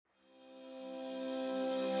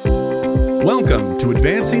Welcome to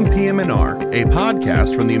Advancing PM&R, a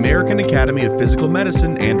podcast from the American Academy of Physical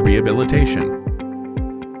Medicine and Rehabilitation.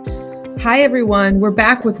 Hi, everyone. We're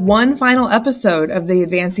back with one final episode of the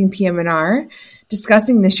Advancing PM&R,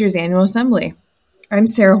 discussing this year's Annual Assembly. I'm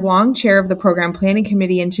Sarah Hwang, Chair of the Program Planning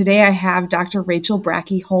Committee, and today I have Dr. Rachel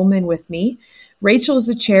Brakke Holman with me. Rachel is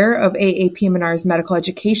the chair of AAPM&R's Medical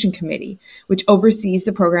Education Committee, which oversees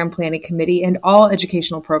the Program Planning Committee and all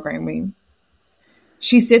educational programming.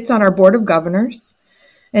 She sits on our Board of Governors,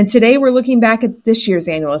 and today we're looking back at this year's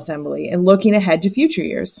Annual Assembly and looking ahead to future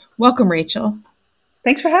years. Welcome, Rachel.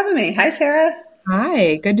 Thanks for having me. Hi, Sarah.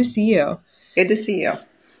 Hi, good to see you. Good to see you.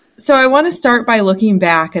 So I want to start by looking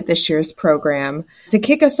back at this year's program. To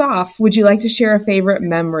kick us off, would you like to share a favorite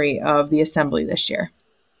memory of the Assembly this year?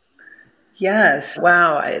 Yes.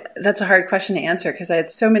 Wow. That's a hard question to answer because I had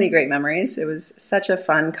so many great memories. It was such a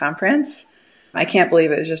fun conference. I can't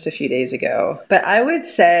believe it was just a few days ago. But I would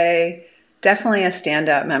say definitely a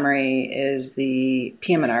standout memory is the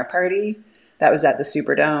PM&R party that was at the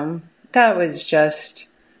Superdome. That was just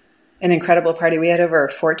an incredible party. We had over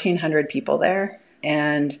 1,400 people there.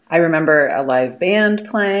 And I remember a live band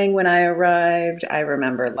playing when I arrived. I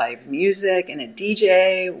remember live music and a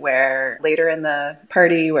DJ where later in the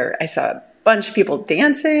party where I saw a bunch of people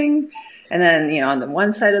dancing. And then, on the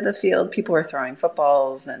one side of the field, people were throwing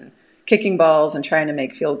footballs and kicking balls and trying to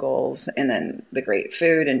make field goals. And then the great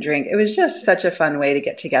food and drink. It was just such a fun way to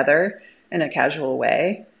get together in a casual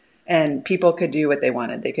way. And people could do what they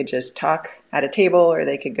wanted. They could just talk at a table, or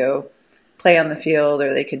they could go play on the field,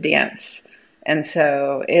 or they could dance. And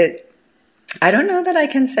so I don't know that I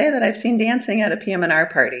can say that I've seen dancing at a PM&R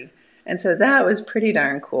party. And so that was pretty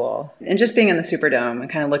darn cool. And just being in the Superdome and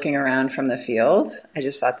kind of looking around from the field, I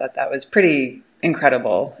just thought that was pretty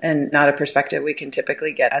incredible and not a perspective we can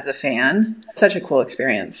typically get as a fan. Such a cool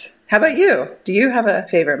experience. How about you? Do you have a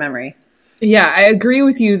favorite memory? Yeah, I agree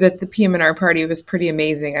with you that the PM&R party was pretty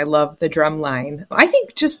amazing. I love the drum line. I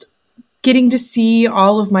think just getting to see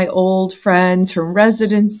all of my old friends from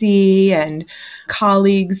residency and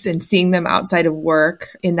colleagues and seeing them outside of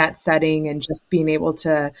work in that setting and just being able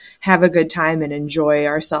to have a good time and enjoy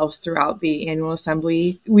ourselves throughout the annual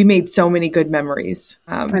assembly. We made so many good memories.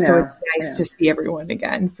 So it's nice to see everyone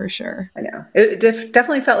again, for sure. I know. It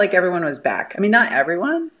definitely felt like everyone was back. I mean, not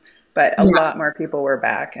everyone, but a lot more people were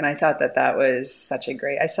back. And I thought that was such a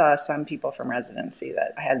great, I saw some people from residency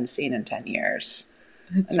that I hadn't seen in 10 years.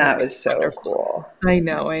 And that was so cool. I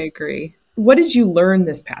know, I agree. What did you learn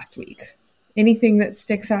this past week? Anything that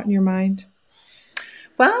sticks out in your mind?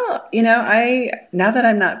 Well, now that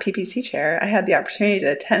I'm not PPC chair, I had the opportunity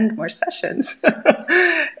to attend more sessions.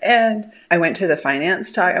 And I went to the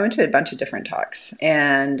finance talk. I went to a bunch of different talks.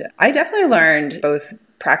 And I definitely learned both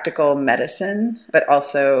practical medicine, but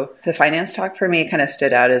also the finance talk for me kind of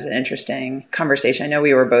stood out as an interesting conversation. I know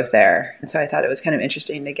we were both there. And so I thought it was kind of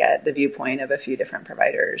interesting to get the viewpoint of a few different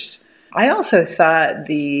providers. I also thought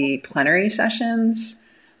the plenary sessions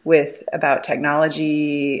about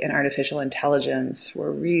technology and artificial intelligence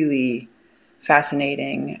were really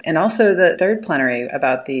fascinating. And also the third plenary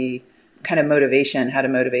about the kind of motivation, how to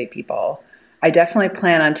motivate people. I definitely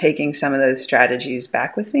plan on taking some of those strategies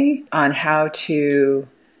back with me on how to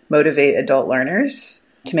motivate adult learners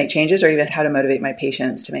to make changes, or even how to motivate my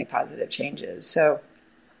patients to make positive changes. So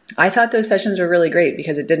I thought those sessions were really great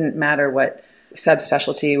because it didn't matter what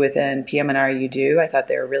subspecialty within PM&R you do. I thought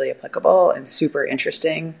they were really applicable and super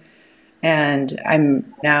interesting. And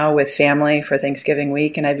I'm now with family for Thanksgiving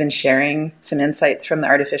week, and I've been sharing some insights from the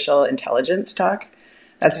artificial intelligence talk.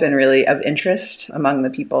 That's been really of interest among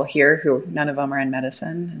the people here who none of them are in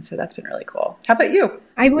medicine. And so that's been really cool. How about you?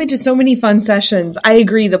 I went to so many fun sessions. I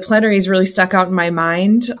agree. The plenaries really stuck out in my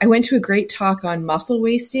mind. I went to a great talk on muscle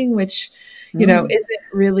wasting, which, isn't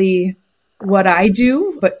really what I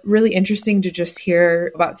do, but really interesting to just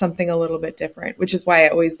hear about something a little bit different, which is why I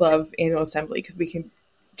always love annual assembly, because we can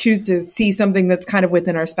choose to see something that's kind of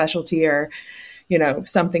within our specialty, or,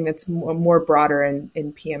 something that's more broader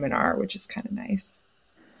in PM&R, which is kind of nice.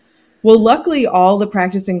 Well, luckily, all the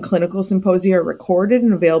practice and clinical symposia are recorded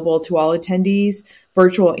and available to all attendees,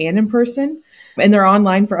 virtual and in person, and they're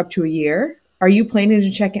online for up to a year. Are you planning to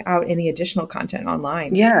check out any additional content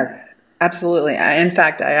online? Yeah, absolutely. In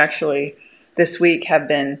fact, I actually this week have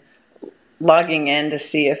been logging in to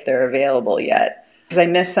see if they're available yet, because I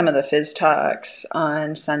missed some of the phys talks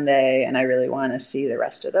on Sunday, and I really want to see the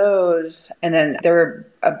rest of those. And then there were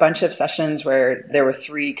a bunch of sessions where there were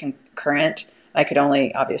 3 concurrent. I could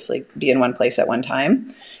only obviously be in one place at one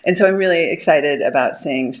time. And so I'm really excited about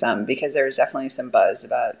seeing some, because there's definitely some buzz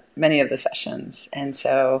about many of the sessions. And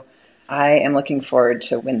so I am looking forward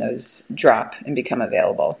to when those drop and become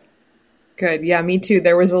available. Good. Yeah, me too.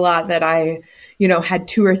 There was a lot that I, had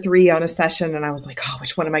 2 or 3 on a session and I was like, oh,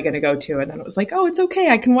 which one am I going to go to? And then it was like, oh, it's okay.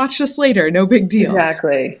 I can watch this later. No big deal.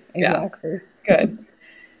 Exactly. Yeah. Good.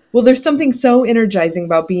 Well, there's something so energizing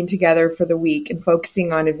about being together for the week and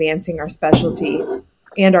focusing on advancing our specialty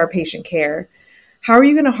and our patient care. How are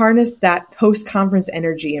you going to harness that post-conference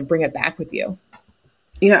energy and bring it back with you?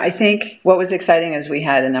 I think what was exciting is we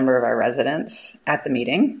had a number of our residents at the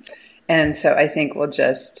meeting. And so I think we'll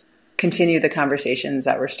just continue the conversations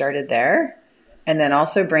that were started there and then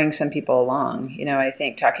also bring some people along. I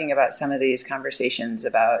think talking about some of these conversations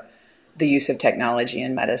about the use of technology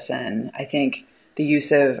in medicine, I think the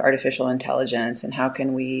use of artificial intelligence and how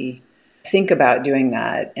can we think about doing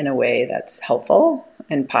that in a way that's helpful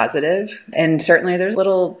and positive. And certainly there's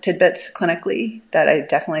little tidbits clinically that I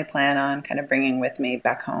definitely plan on kind of bringing with me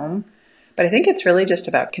back home. But I think it's really just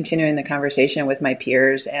about continuing the conversation with my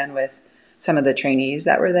peers and with some of the trainees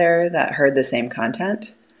that were there that heard the same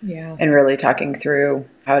content. Yeah. And really talking through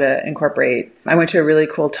how to incorporate. I went to a really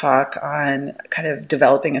cool talk on kind of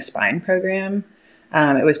developing a spine program.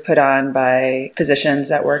 It was put on by physicians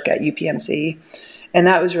that work at UPMC. And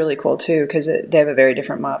that was really cool too, because they have a very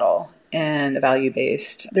different model and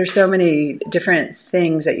value-based. There's so many different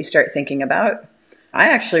things that you start thinking about. I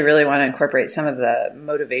actually really want to incorporate some of the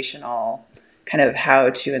motivational kind of how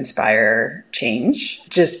to inspire change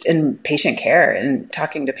just in patient care and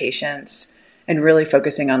talking to patients and really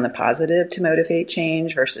focusing on the positive to motivate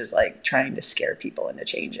change versus like trying to scare people into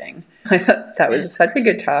changing. I thought that was such a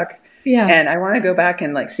good talk. Yeah. And I want to go back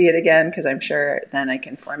and like see it again because I'm sure then I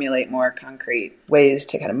can formulate more concrete ways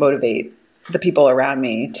to kind of motivate the people around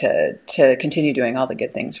me to continue doing all the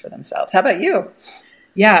good things for themselves. How about you?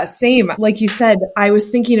 Yeah, same. Like you said, I was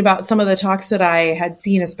thinking about some of the talks that I had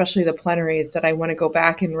seen, especially the plenaries that I want to go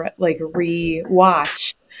back and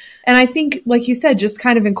re-watch. And I think, like you said, just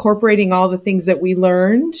kind of incorporating all the things that we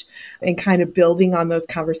learned and kind of building on those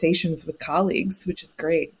conversations with colleagues, which is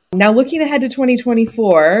great. Now, looking ahead to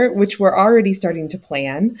 2024, which we're already starting to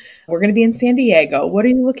plan, we're going to be in San Diego. What are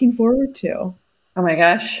you looking forward to? Oh my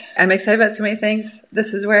gosh, I'm excited about so many things.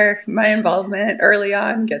 This is where my involvement early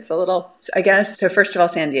on gets a little, I guess. So first of all,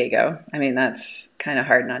 San Diego. I mean, that's kind of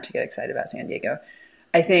hard not to get excited about San Diego.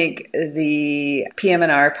 I think the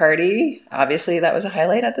PM&R party, obviously that was a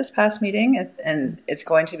highlight at this past meeting, and it's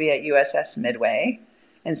going to be at USS Midway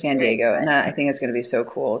in San Diego. And that I think is going to be so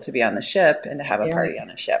cool to be on the ship and to have a party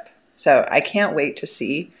on a ship. So I can't wait to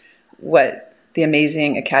see what the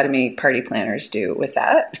amazing Academy party planners do with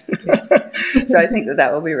that. So I think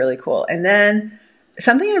that will be really cool. And then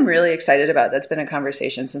something I'm really excited about that's been a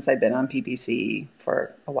conversation since I've been on PPC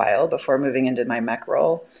for a while before moving into my MEC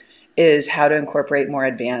role is how to incorporate more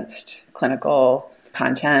advanced clinical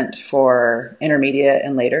content for intermediate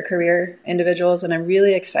and later career individuals. And I'm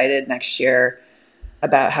really excited next year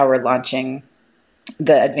about how we're launching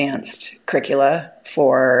the advanced curricula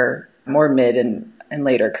for more mid and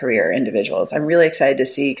later career individuals. I'm really excited to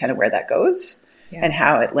see kind of where that goes and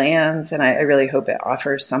how it lands. And I really hope it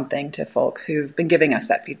offers something to folks who've been giving us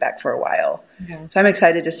that feedback for a while. Yeah. So I'm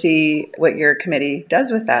excited to see what your committee does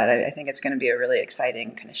with that. I think it's going to be a really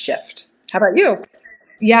exciting kind of shift. How about you?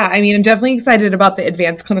 Yeah, I mean, I'm definitely excited about the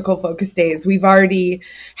advanced clinical focus days. We've already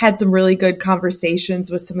had some really good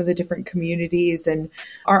conversations with some of the different communities and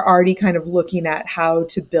are already kind of looking at how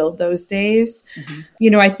to build those days.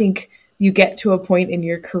 Mm-hmm. I think you get to a point in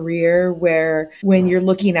your career where when you're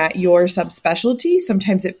looking at your subspecialty,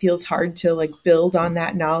 sometimes it feels hard to build on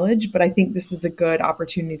that knowledge. But I think this is a good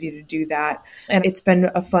opportunity to do that. And it's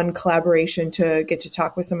been a fun collaboration to get to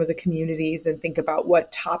talk with some of the communities and think about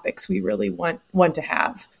what topics we really want to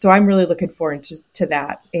have. So I'm really looking forward to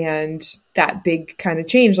that and that big kind of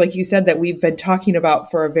change, like you said, that we've been talking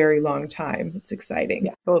about for a very long time. It's exciting.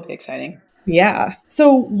 Yeah, it will be exciting. Yeah.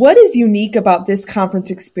 So what is unique about this conference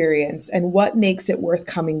experience and what makes it worth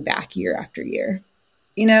coming back year after year?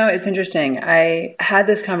 It's interesting. I had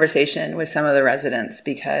this conversation with some of the residents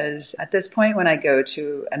because at this point when I go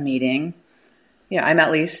to a meeting, I'm at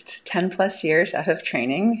least 10 plus years out of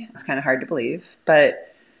training. It's kind of hard to believe,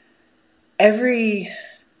 but every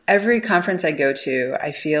conference I go to,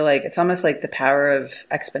 I feel like it's almost like the power of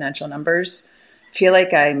exponential numbers. I feel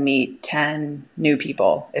like I meet 10 new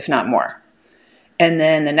people, if not more. And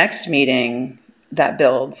then the next meeting that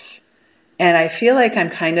builds. And I feel like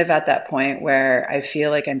I'm kind of at that point where I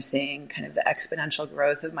feel like I'm seeing kind of the exponential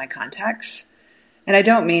growth of my contacts. And I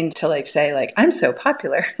don't mean to say I'm so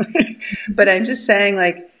popular, but I'm just saying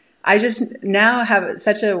I just now have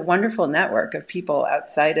such a wonderful network of people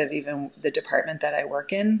outside of even the department that I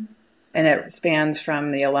work in. And it spans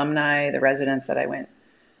from the alumni, the residents that I went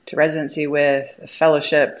to residency with, a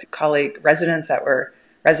fellowship colleague, residents that were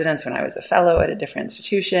residents when I was a fellow at a different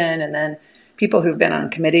institution, and then people who've been on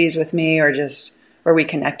committees with me or just where we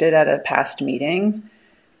connected at a past meeting.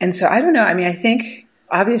 And so I don't know. I mean, I think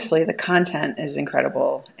obviously the content is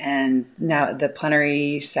incredible, and now the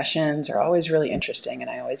plenary sessions are always really interesting, and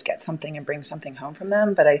I always get something and bring something home from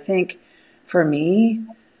them. But I think for me,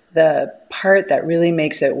 the part that really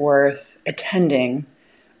makes it worth attending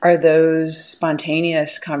are those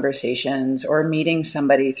spontaneous conversations or meeting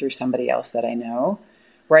somebody through somebody else that I know,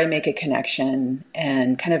 where I make a connection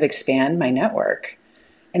and kind of expand my network.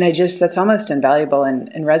 And that's almost invaluable.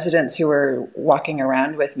 And residents who were walking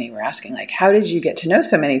around with me were asking, like, how did you get to know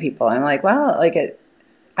so many people? I'm like, well,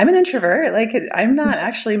 I'm an introvert. I'm not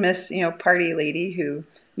actually Miss, party lady who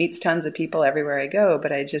meets tons of people everywhere I go,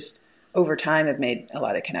 but I just over time have made a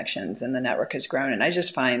lot of connections and the network has grown. And I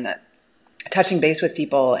just find that touching base with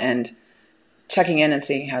people and checking in and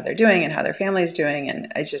seeing how they're doing and how their family's doing,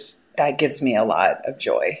 and that gives me a lot of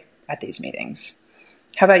joy at these meetings.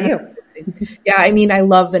 How about you? Yeah, I mean, I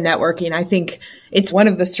love the networking. I think it's one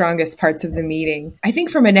of the strongest parts of the meeting. I think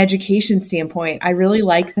from an education standpoint, I really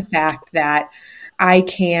like the fact that I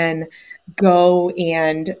can go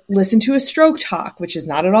and listen to a stroke talk, which is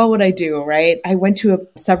not at all what I do, right? I went to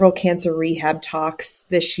several cancer rehab talks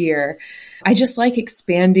this year. I just like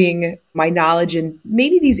expanding my knowledge in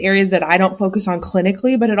maybe these areas that I don't focus on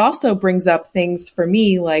clinically, but it also brings up things for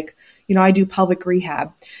me like, I do pelvic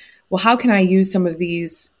rehab. Well, how can I use some of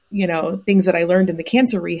these, things that I learned in the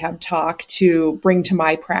cancer rehab talk to bring to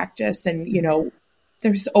my practice? And,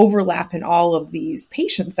 there's overlap in all of these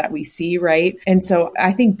patients that we see, right? And so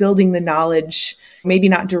I think building the knowledge, maybe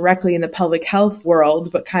not directly in the pelvic health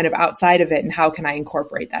world, but kind of outside of it, and how can I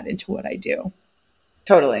incorporate that into what I do?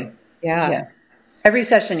 Totally. Yeah. Every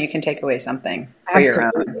session you can take away something for your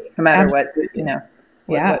own, no matter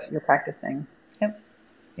what you're practicing. Yep.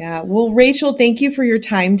 Yeah. Well, Rachel, thank you for your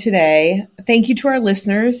time today. Thank you to our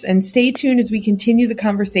listeners, and stay tuned as we continue the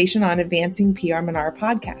conversation on Advancing PM&R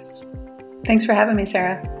podcast. Thanks for having me,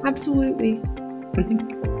 Sarah. Absolutely.